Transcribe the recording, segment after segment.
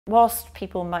Whilst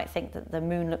people might think that the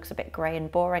moon looks a bit grey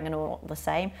and boring and all the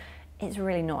same, it's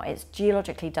really not. It's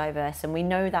geologically diverse, and we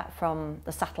know that from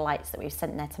the satellites that we've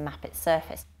sent there to map its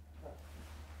surface.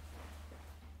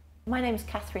 My name is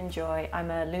Katherine Joy. I'm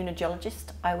a lunar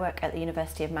geologist. I work at the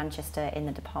University of Manchester in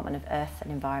the Department of Earth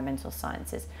and Environmental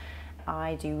Sciences.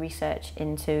 I do research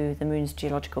into the moon's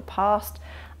geological past.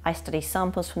 I study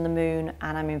samples from the moon,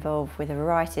 and I'm involved with a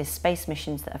variety of space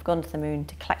missions that have gone to the moon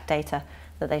to collect data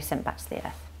that they've sent back to the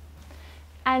Earth.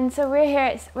 And so we're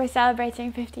here, we're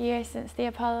celebrating 50 years since the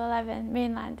Apollo 11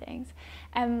 moon landings.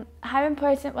 How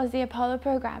important was the Apollo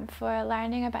program for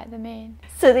learning about the moon?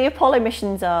 So the Apollo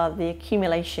missions are the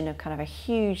accumulation of kind of a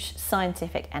huge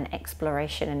scientific and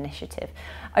exploration initiative.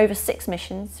 Over 6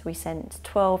 missions, we sent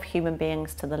 12 human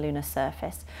beings to the lunar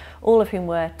surface, all of whom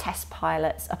were test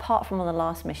pilots, apart from on the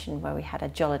last mission where we had a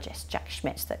geologist, Jack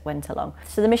Schmidt, that went along.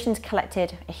 So the missions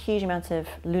collected a huge amount of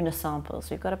lunar samples.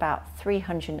 We've got about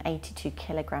 382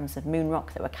 kilograms of moon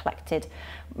rock that were collected,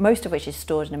 most of which is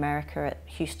stored in America at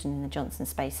Houston in the Johnson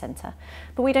Space Center.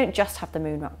 But we don't just have the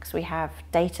moon rocks. We have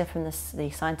data from the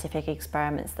scientific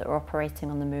experiments that were operating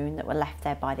on the moon that were left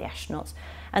there by the astronauts.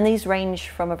 And these range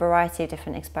from a variety of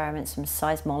different experiments, from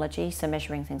seismology, so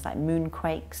measuring things like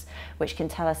moonquakes, which can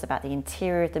tell us about the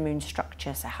interior of the moon's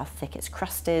structure, so how thick its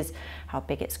crust is, how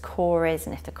big its core is,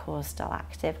 and if the core is still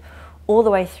active, all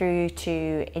the way through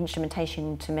to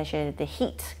instrumentation to measure the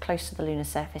heat close to the lunar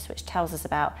surface, which tells us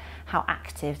about how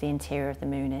active the interior of the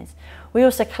moon is. We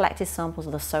also collected samples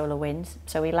of the solar wind,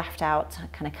 so we left out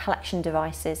kind of collection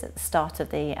devices at the start of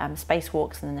the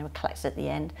spacewalks, and then they were collected at the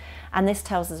end. And this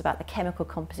tells us about the chemical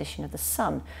composition of the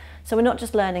sun. So we're not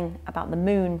just learning about the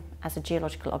moon as a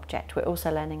geological object, we're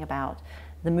also learning about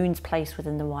the moon's place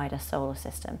within the wider solar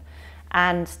system.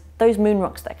 And those moon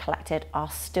rocks that are collected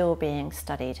are still being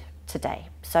studied today.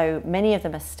 So many of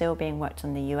them are still being worked on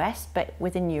in the US, but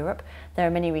within Europe there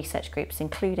are many research groups,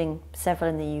 including several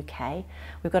in the UK.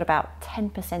 We've got about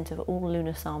 10% of all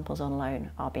lunar samples on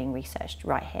loan are being researched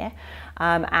right here.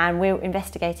 And we're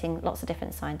investigating lots of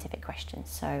different scientific questions.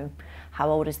 So how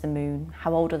old is the moon?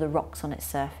 How old are the rocks on its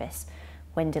surface?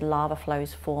 When did lava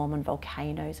flows form and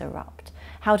volcanoes erupt?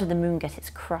 How did the moon get its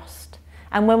crust?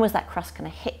 And when was that crust kind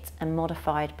of hit and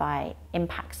modified by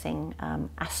impacting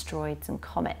asteroids and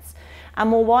comets? And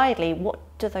more widely, what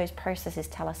do those processes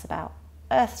tell us about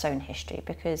Earth's own history?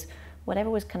 Because whatever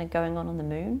was kind of going on the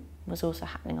moon was also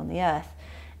happening on the Earth.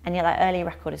 And yet that early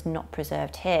record is not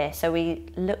preserved here. So we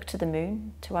look to the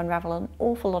moon to unravel an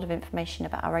awful lot of information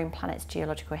about our own planet's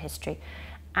geological history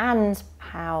and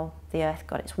how the Earth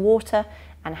got its water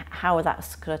and how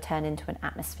that's going to turn into an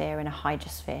atmosphere and a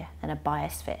hydrosphere and a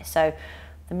biosphere. So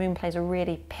the moon plays a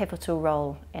really pivotal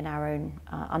role in our own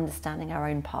understanding our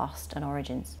own past and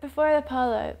origins. Before the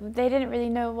Apollo, they didn't really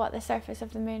know what the surface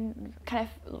of the moon kind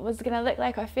of was going to look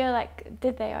like or feel like,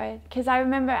 did they? Because I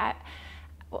remember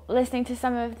listening to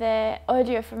some of the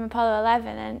audio from Apollo 11,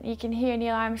 and you can hear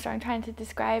Neil Armstrong trying to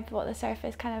describe what the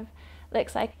surface kind of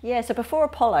looks like. Yeah, so before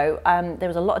Apollo, there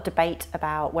was a lot of debate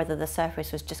about whether the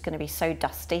surface was just going to be so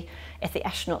dusty if the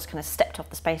astronauts kind of stepped off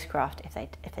the spacecraft, if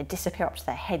they disappear up to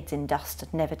their heads in dust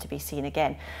and never to be seen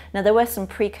again. Now there were some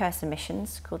precursor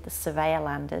missions called the Surveyor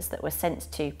landers that were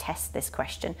sent to test this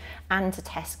question and to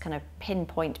test kind of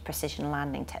pinpoint precision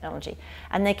landing technology.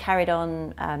 And they carried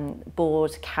on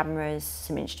board cameras,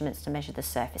 some instruments to measure the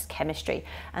surface chemistry,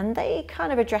 and they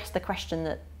kind of addressed the question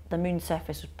that the moon's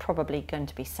surface was probably going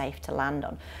to be safe to land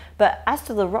on. But as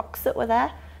to the rocks that were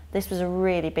there, this was a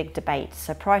really big debate.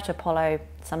 So prior to Apollo,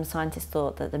 some scientists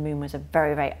thought that the moon was a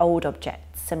very, very old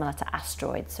object, similar to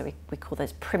asteroids. So we call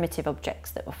those primitive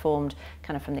objects that were formed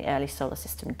kind of from the early solar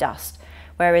system dust.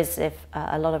 Whereas if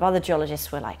a lot of other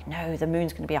geologists were like, no, the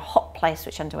moon's going to be a hot place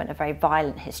which underwent a very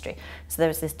violent history. So there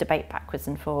was this debate backwards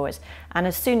and forwards. And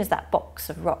as soon as that box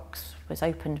of rocks was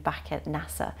opened back at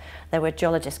NASA, there were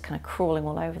geologists kind of crawling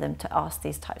all over them to ask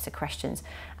these types of questions.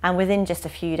 And within just a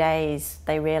few days,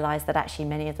 they realized that actually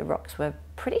many of the rocks were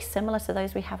pretty similar to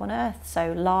those we have on Earth.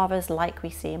 So lavas like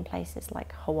we see in places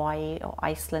like Hawaii or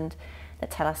Iceland that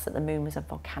tell us that the moon was a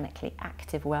volcanically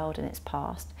active world in its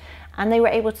past. And they were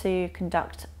able to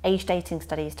conduct age dating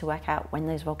studies to work out when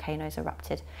those volcanoes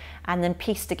erupted and then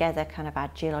piece together kind of our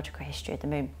geological history of the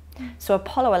moon. So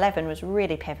Apollo 11 was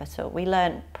really pivotal. We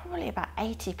learned probably about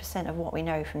 80% of what we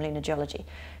know from lunar geology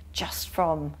just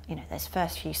from those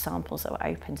first few samples that were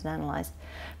opened and analysed.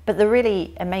 But the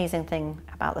really amazing thing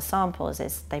about the samples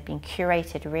is they've been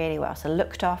curated really well, so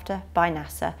looked after by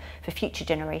NASA for future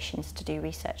generations to do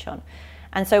research on.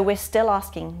 And so we're still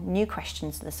asking new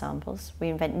questions to the samples. We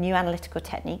invent new analytical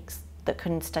techniques that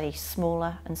can study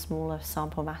smaller and smaller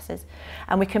sample masses,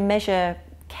 and we can measure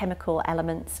chemical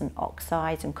elements and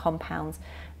oxides and compounds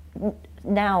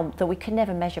now that we could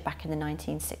never measure back in the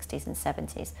 1960s and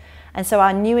 70s. And so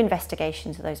our new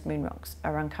investigations of those moon rocks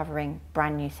are uncovering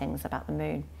brand new things about the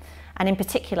moon. And in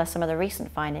particular, some of the recent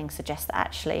findings suggest that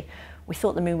actually we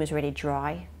thought the moon was really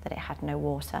dry, that it had no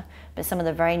water, but some of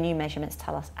the very new measurements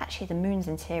tell us actually the moon's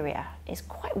interior is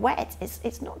quite wet.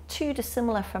 It's not too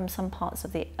dissimilar from some parts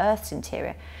of the Earth's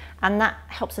interior. And that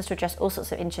helps us to address all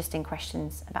sorts of interesting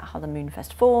questions about how the moon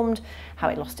first formed, how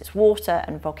it lost its water,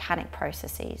 and volcanic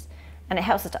processes. And it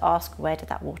helps us to ask, where did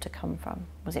that water come from?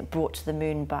 Was it brought to the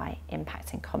moon by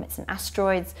impacting comets and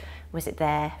asteroids? Was it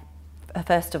there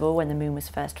first of all when the moon was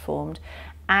first formed?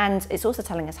 And it's also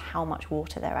telling us how much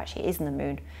water there actually is in the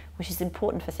moon, which is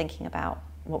important for thinking about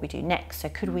what we do next. So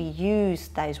could we use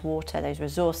those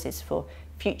resources for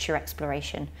future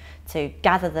exploration, to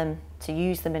gather them, to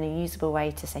use them in a usable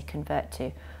way to, say, convert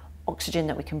to oxygen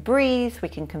that we can breathe, we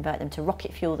can convert them to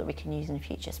rocket fuel that we can use in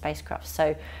future spacecraft.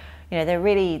 So, you know, they're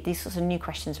really, these sorts of new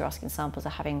questions we're asking samples are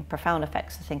having profound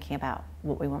effects for thinking about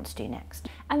what we want to do next.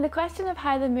 And the question of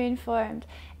how the moon formed,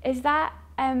 is that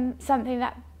something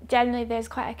that generally there's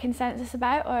quite a consensus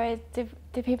about, or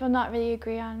do people not really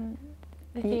agree on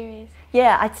the theories?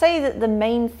 Yeah, I'd say that the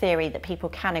main theory that people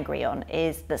can agree on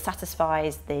is that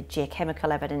satisfies the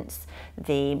geochemical evidence,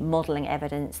 the modelling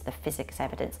evidence, the physics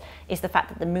evidence, is the fact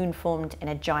that the moon formed in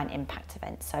a giant impact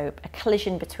event. So a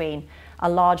collision between a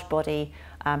large body,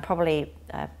 probably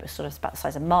sort of about the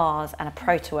size of Mars, and a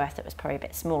proto-Earth that was probably a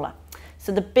bit smaller.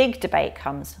 So the big debate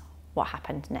comes, what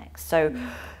happened next? So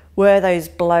were those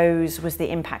blows, was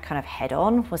the impact kind of head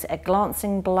on? Was it a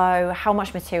glancing blow? How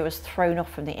much material was thrown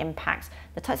off from the impact?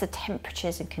 The types of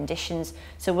temperatures and conditions.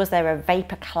 So was there a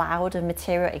vapor cloud of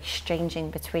material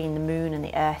exchanging between the moon and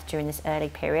the Earth during this early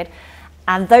period?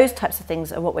 And those types of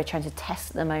things are what we're trying to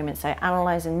test at the moment. So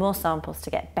analysing more samples to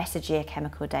get better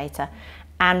geochemical data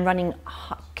and running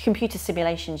computer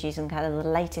simulations using kind of the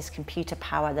latest computer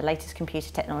power, the latest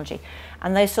computer technology.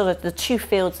 And those sort of the two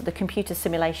fields of the computer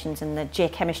simulations and the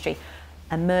geochemistry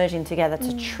are merging together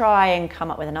to try and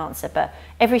come up with an answer. But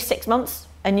every 6 months,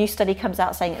 a new study comes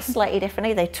out saying it slightly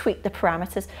differently. They tweak the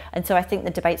parameters. And so I think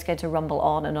the debate's going to rumble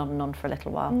on and on and on for a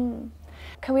little while.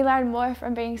 Can we learn more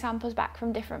from bringing samples back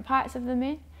from different parts of the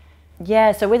moon?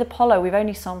 Yeah, so with Apollo, we've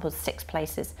only sampled 6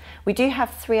 places. We do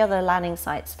have 3 other landing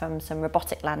sites from some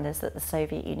robotic landers that the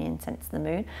Soviet Union sent to the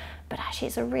moon, but actually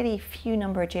it's a really few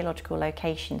number of geological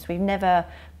locations. We've never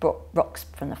brought rocks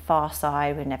from the far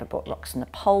side, we've never brought rocks from the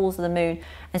poles of the moon.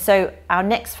 And so our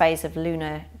next phase of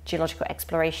lunar geological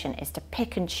exploration is to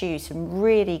pick and choose some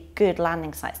really good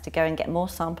landing sites to go and get more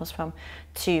samples from,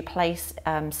 to place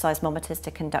seismometers to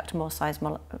conduct more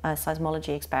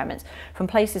seismology experiments from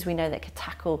places we know that could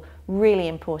tackle really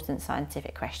important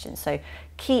scientific questions. So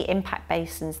key impact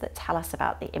basins that tell us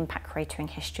about the impact cratering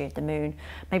history of the moon,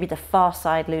 maybe the far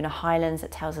side lunar highlands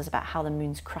that tells us about how the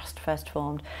moon's crust first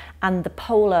formed, and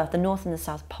the north and the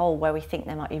south pole where we think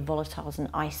there might be volatiles and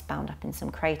ice bound up in some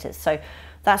craters. So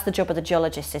that's the job of the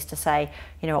geologist, is to say,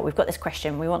 you know what, we've got this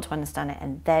question, we want to understand it,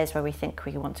 and there's where we think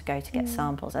we want to go to get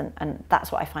samples. And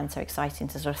that's what I find so exciting,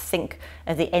 to sort of think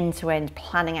of the end-to-end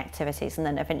planning activities and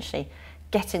then eventually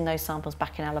getting those samples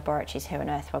back in our laboratories here on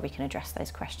Earth where we can address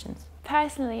those questions.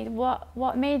 Personally,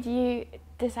 what made you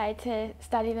decide to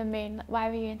study the moon? Why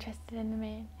were you interested in the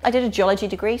moon? I did a geology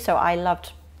degree, so I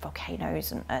loved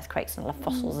volcanoes and earthquakes, and I love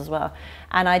fossils as well.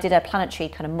 And I did a planetary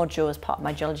kind of module as part of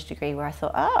my geology degree where I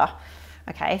thought,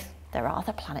 okay, there are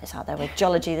other planets out there with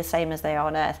geology the same as they are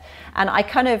on Earth. And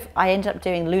I ended up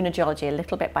doing lunar geology a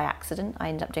little bit by accident. I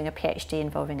ended up doing a PhD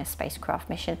involving a spacecraft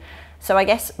mission. So I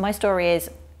guess my story is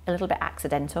a little bit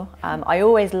accidental. I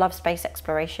always loved space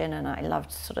exploration, and I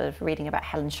loved sort of reading about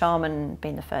Helen Sharman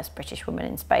being the first British woman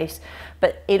in space.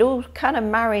 But it all kind of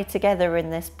married together in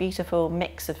this beautiful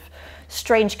mix of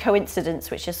strange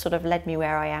coincidence, which has sort of led me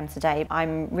where I am today. I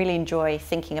really enjoy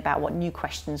thinking about what new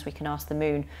questions we can ask the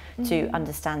moon to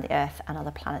understand the Earth and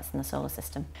other planets in the solar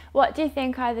system. What do you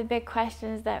think are the big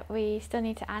questions that we still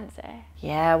need to answer?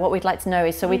 Yeah, what we'd like to know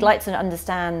is, so we'd like to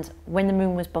understand when the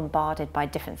moon was bombarded by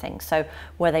different things. So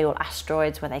were they all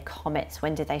asteroids, were they comets,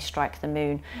 when did they strike the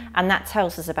moon? And that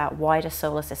tells us about wider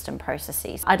solar system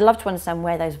processes. I'd love to understand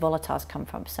where those volatiles come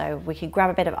from. So we could grab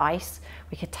a bit of ice,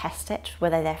 we could test it. Were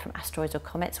they there from asteroids or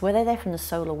comets? Were they there from the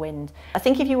solar wind? I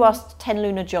think if you asked 10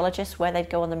 lunar geologists where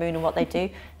they'd go on the moon and what they'd do,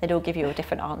 they'd all give you a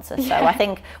different answer. So I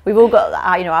think we've all got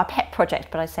our pet project,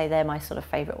 but I'd say they're my sort of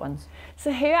favourite ones.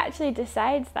 So who actually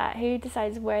decides that? Who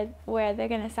decides where they're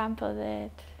going to sample the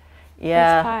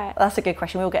Yeah, part? that's a good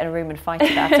question. We'll get in a room and fight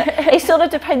about it. It sort of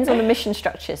depends on the mission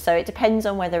structure. So it depends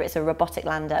on whether it's a robotic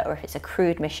lander or if it's a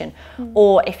crewed mission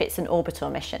or if it's an orbital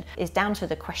mission. It's down to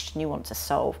the question you want to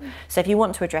solve. So if you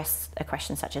want to address a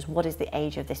question such as what is the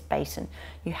age of this basin,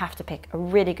 you have to pick a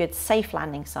really good safe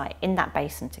landing site in that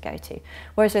basin to go to.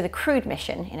 Whereas with a crewed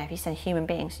mission, you know, if you send human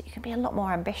beings, you can be a lot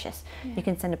more ambitious. You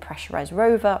can send a pressurized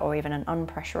rover or even an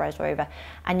unpressurized rover,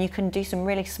 and you can do some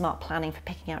really smart planning for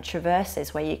picking out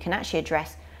traverses where you can actually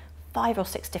address 5 or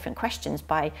 6 different questions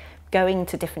by going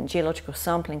to different geological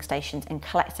sampling stations and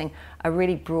collecting a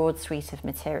really broad suite of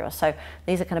material. So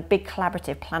these are kind of big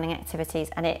collaborative planning activities,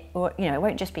 and it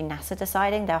won't just be NASA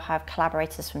deciding. They'll have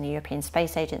collaborators from the European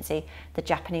Space Agency, the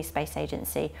Japanese Space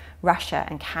Agency, Russia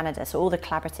and Canada. So all the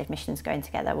collaborative missions going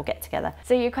together will get together.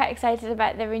 So you're quite excited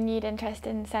about the renewed interest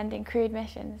in sending crewed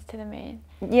missions to the moon?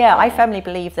 Yeah, I firmly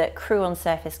believe that crew on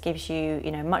surface gives you,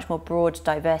 much more broad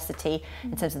diversity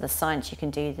in terms of the science you can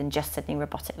do than just sending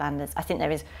robotic landers. I think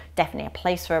there is definitely a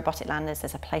place for robotic landers,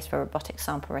 there's a place for robotic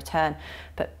sample return,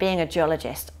 but being a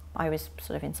geologist, I was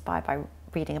sort of inspired by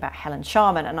reading about Helen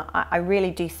Sharman, and I really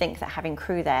do think that having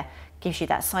crew there gives you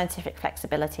that scientific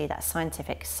flexibility, that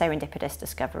scientific serendipitous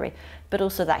discovery, but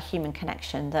also that human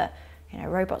connection that,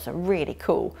 robots are really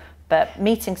cool, but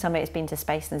meeting somebody who's been to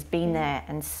space and has been there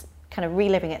and kind of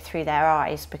reliving it through their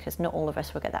eyes, because not all of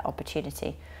us will get that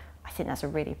opportunity, I think that's a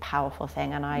really powerful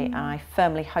thing, and I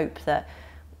firmly hope that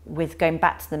with going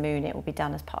back to the moon, it will be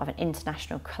done as part of an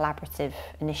international collaborative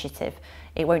initiative.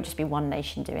 It won't just be one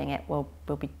nation doing it. We'll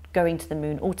be going to the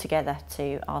moon all together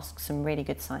to ask some really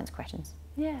good science questions.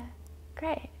 Yeah,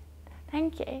 great.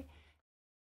 Thank you.